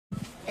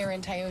Aaron,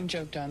 Tyone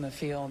joked on the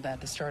field that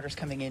the starters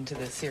coming into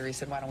this series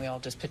said, why don't we all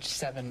just pitch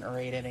 7 or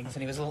 8 innings?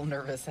 And he was a little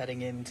nervous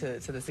heading into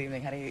this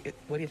evening.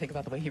 What do you think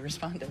about the way he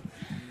responded?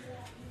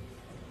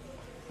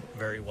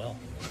 Very well.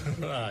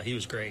 He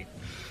was great.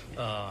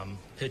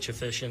 Pitch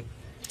efficient,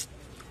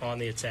 on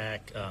the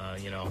attack.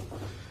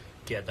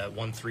 He had that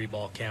 1-3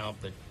 ball count,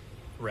 but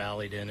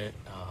rallied in it.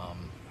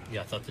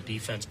 I thought the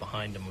defense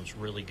behind him was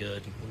really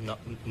good.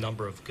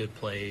 Number of good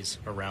plays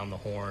around the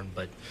horn,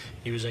 but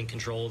he was in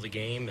control of the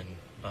game and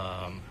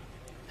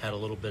had a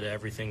little bit of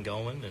everything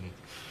going, and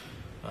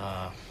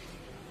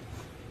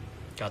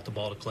got the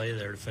ball to Clay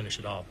there to finish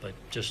it off. But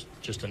just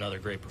another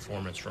great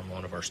performance from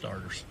one of our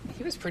starters.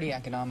 He was pretty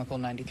economical,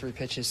 93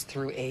 pitches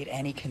through 8.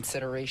 Any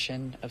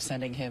consideration of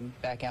sending him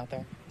back out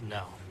there?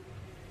 No,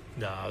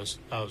 I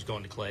was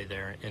going to Clay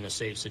there in a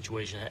safe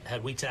situation.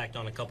 Had we tacked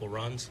on a couple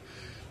runs,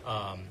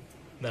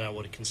 then I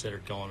would have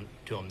considered going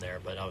to him there,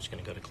 but I was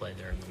going to go to Clay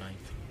there in the 9th.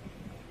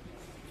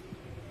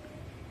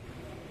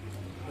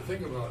 The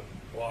thing about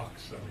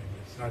walks, I mean,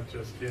 it's not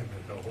just him,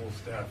 the whole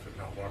staff is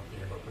not walking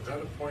him up. Was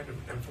that a point of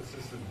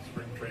emphasis in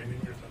spring training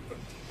or something?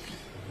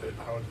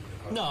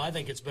 No, I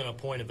think it's been a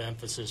point of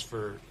emphasis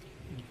for,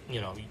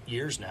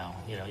 years now.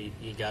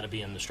 You got to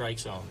be in the strike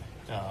zone.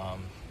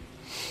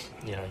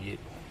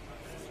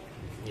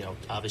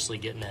 Obviously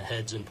getting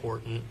ahead's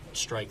important.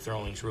 Strike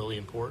throwing's really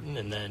important,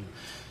 and then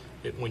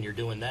when you're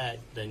doing that,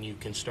 then you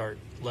can start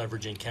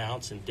leveraging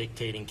counts and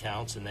dictating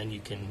counts, and then you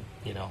can,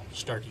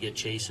 start to get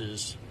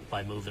chases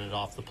by moving it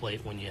off the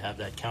plate when you have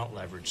that count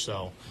leverage.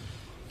 So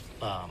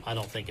I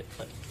don't think it's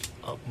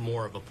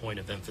more of a point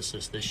of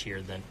emphasis this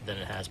year than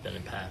it has been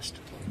in past.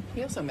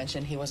 He also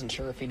mentioned he wasn't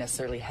sure if he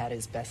necessarily had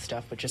his best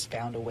stuff, but just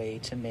found a way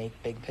to make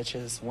big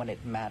pitches when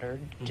it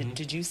mattered. Mm-hmm.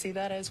 Did you see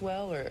that as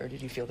well, or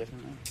did you feel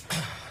differently?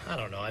 I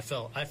don't know. I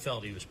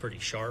felt he was pretty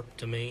sharp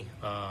to me.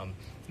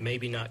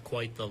 Maybe not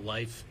quite the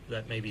life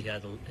that maybe he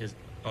had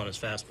on his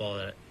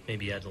fastball that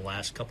maybe he had the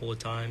last couple of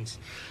times.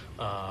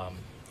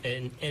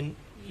 And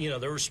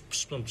there was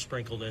some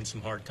sprinkled in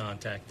some hard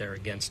contact there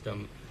against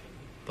him.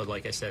 But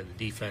like I said, the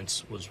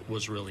defense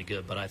was really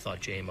good. But I thought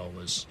J-Mo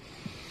was,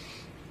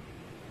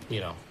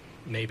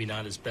 maybe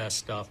not his best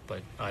stuff,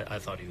 but I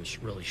thought he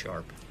was really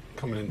sharp.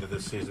 Coming into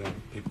this season,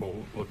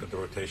 people looked at the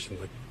rotation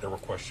like there were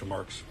question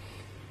marks.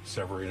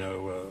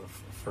 Severino,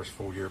 first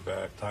full year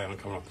back. Tyone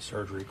coming off the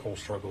surgery. Cole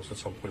struggles at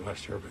some point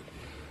last year. But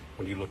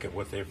when you look at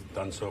what they've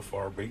done so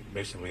far,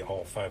 basically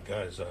all 5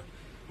 guys,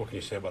 what can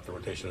you say about the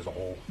rotation as a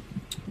whole?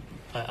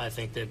 I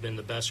think they've been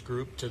the best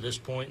group to this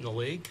point in the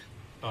league.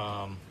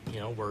 I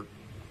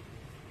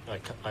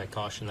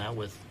caution that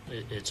with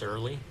it's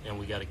early and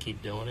we got to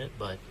keep doing it,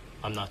 but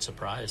I'm not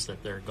surprised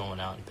that they're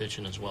going out and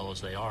pitching as well as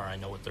they are. I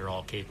know what they're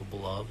all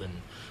capable of, and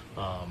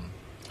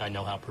I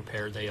know how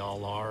prepared they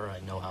all are. I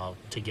know how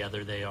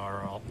together they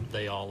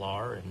all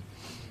are, and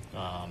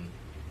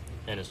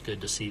it's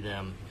good to see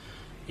them,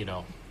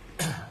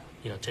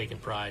 taking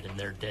pride in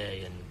their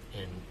day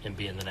and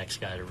being the next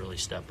guy to really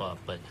step up.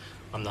 But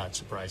I'm not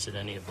surprised at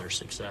any of their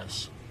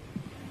success.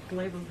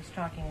 Glaber was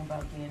talking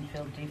about the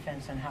infield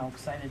defense and how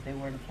excited they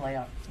were to play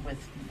up with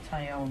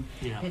Tyone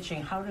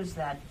pitching. How does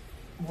that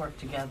work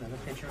together,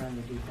 the pitcher and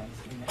the defense?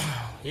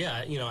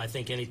 Yeah, I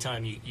think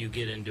anytime you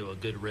get into a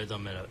good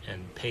rhythm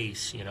and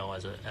pace,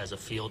 as a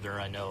fielder,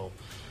 I know,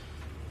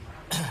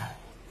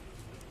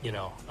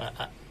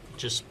 I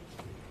just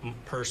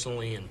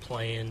personally in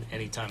playing,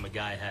 anytime a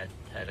guy had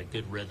a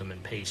good rhythm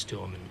and pace to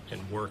him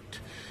and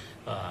worked,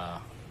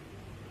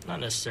 not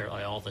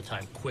necessarily all the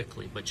time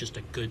quickly, but just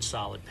a good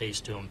solid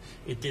pace to him,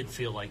 it did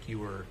feel like you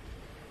were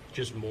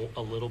just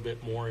a little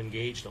bit more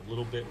engaged, a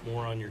little bit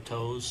more on your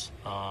toes.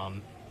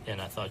 And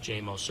I thought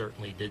J-Mo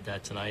certainly did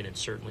that tonight and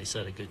certainly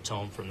set a good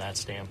tone from that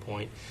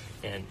standpoint.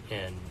 And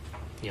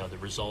the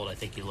result, I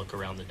think you look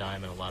around the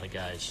diamond, a lot of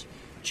guys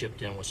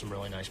chipped in with some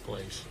really nice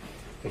plays.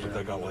 You're a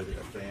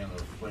fan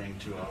of playing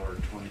 2-hour,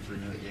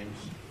 23-minute games?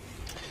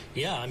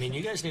 Yeah, I mean,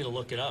 you guys need to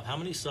look it up. How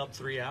many sub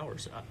 3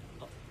 hours?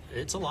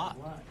 It's a lot.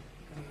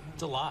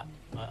 It's a lot.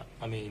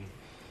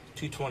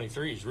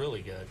 2:23 is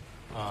really good.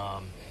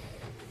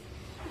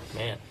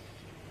 Man.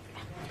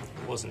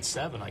 If it wasn't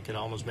 7, I could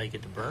almost make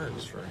it to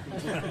Burns for.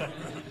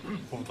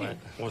 What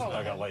was the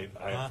dugout like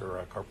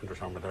after Carpenter's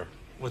home there?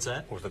 What's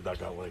that? What was the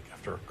dugout like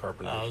after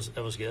Carpenter?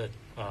 It was good.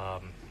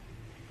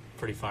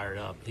 Pretty fired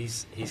up.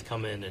 He's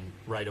come in and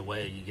right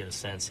away you get a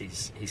sense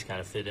he's kind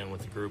of fit in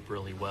with the group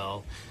really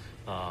well.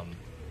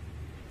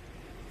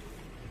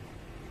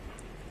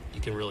 You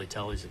can really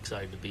tell he's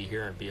excited to be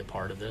here and be a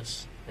part of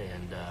this.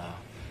 And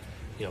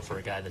for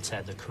a guy that's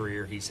had the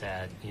career he's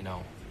had,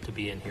 to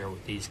be in here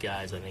with these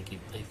guys, I think he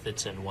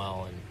fits in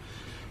well. And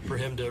for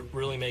him to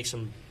really make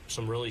some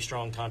really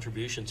strong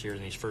contributions here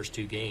in these first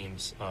 2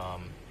 games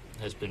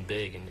has been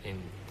big,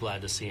 and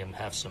glad to see him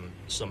have some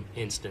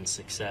instant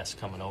success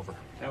coming over.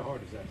 How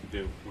hard is that to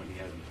do when he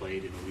hasn't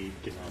played in a week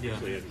and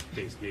obviously hasn't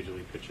faced major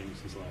league pitching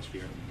since last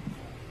year?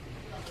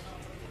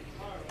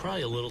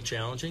 Probably a little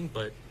challenging,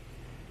 but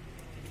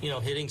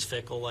hitting's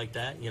fickle like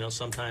that.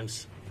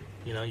 Sometimes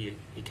you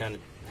kind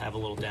of have a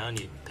little down,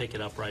 you pick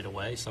it up right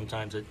away.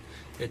 Sometimes it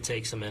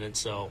takes a minute,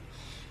 so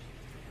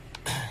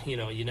you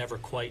know, you never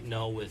quite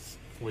know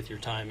with your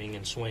timing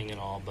and swing and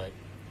all, but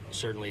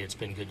certainly it's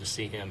been good to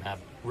see him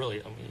have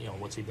really, you know,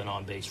 what's he been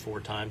on base 4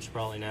 times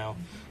probably now.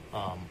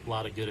 A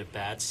lot of good at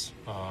bats.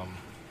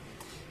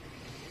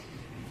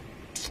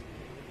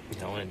 You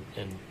know, and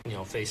you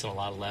know, facing a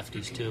lot of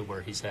lefties too,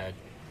 where he's had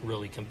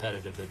really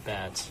competitive at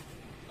bats.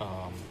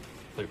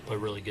 But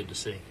really good to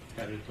see.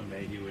 How did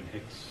LeMahieu and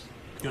Hicks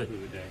Good. through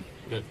the day?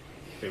 Good.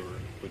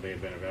 Would they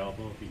have been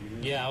available if you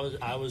knew? Yeah,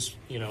 I was,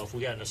 you know, if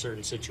we got in a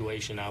certain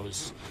situation, I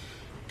was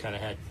kind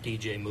of had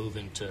DJ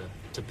moving to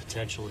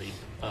potentially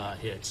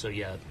hit. So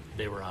yeah,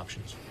 they were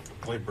options.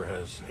 Glaber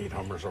has 8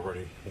 homers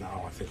already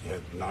now. I think he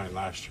had 9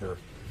 last year,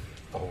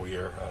 the whole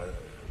year.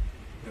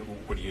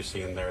 What are you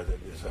seeing there? That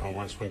is a home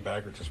run swing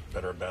back, or just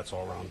better at bats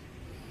all around?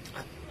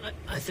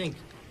 I think,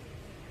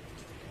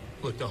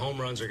 look, the home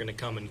runs are going to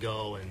come and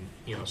go, and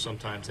you know,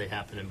 sometimes they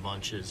happen in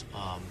bunches.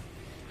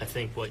 I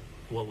think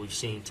what we've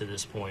seen to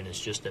this point is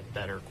just a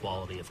better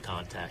quality of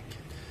contact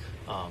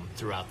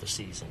throughout the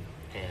season,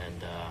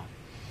 and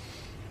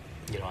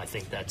you know, I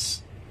think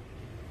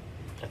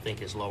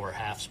his lower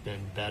half's been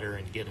better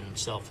and getting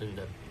himself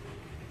into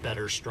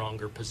better,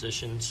 stronger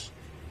positions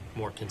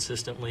more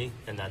consistently,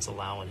 and that's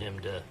allowing him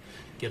to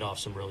get off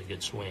some really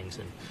good swings.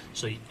 And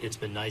so it's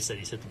been nice that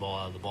he's hit the ball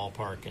out of the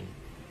ballpark and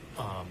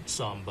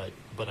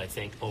but I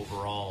think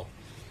overall,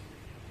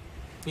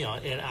 you know,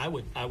 and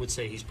I would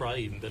say he's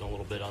probably even been a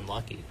little bit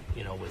unlucky,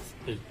 you know, with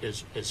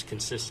as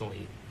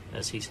consistently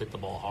as he's hit the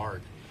ball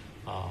hard.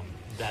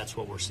 That's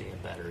what we're seeing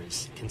better,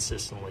 is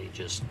consistently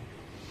just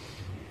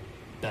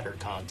better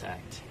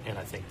contact, and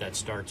I think that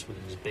starts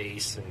with his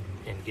base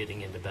and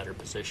getting into better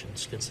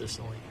positions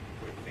consistently.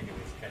 What do you think of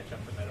his catch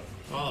up the middle?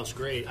 Oh, it's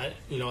great.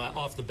 You know,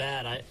 off the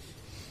bat,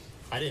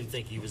 I didn't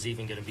think he was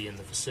even going to be in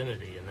the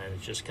vicinity, and then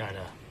it just kind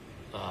of,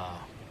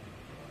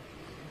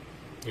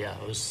 yeah,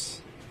 it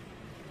was.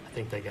 I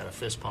think they got a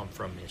fist pump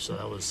from me, so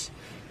that was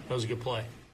a good play.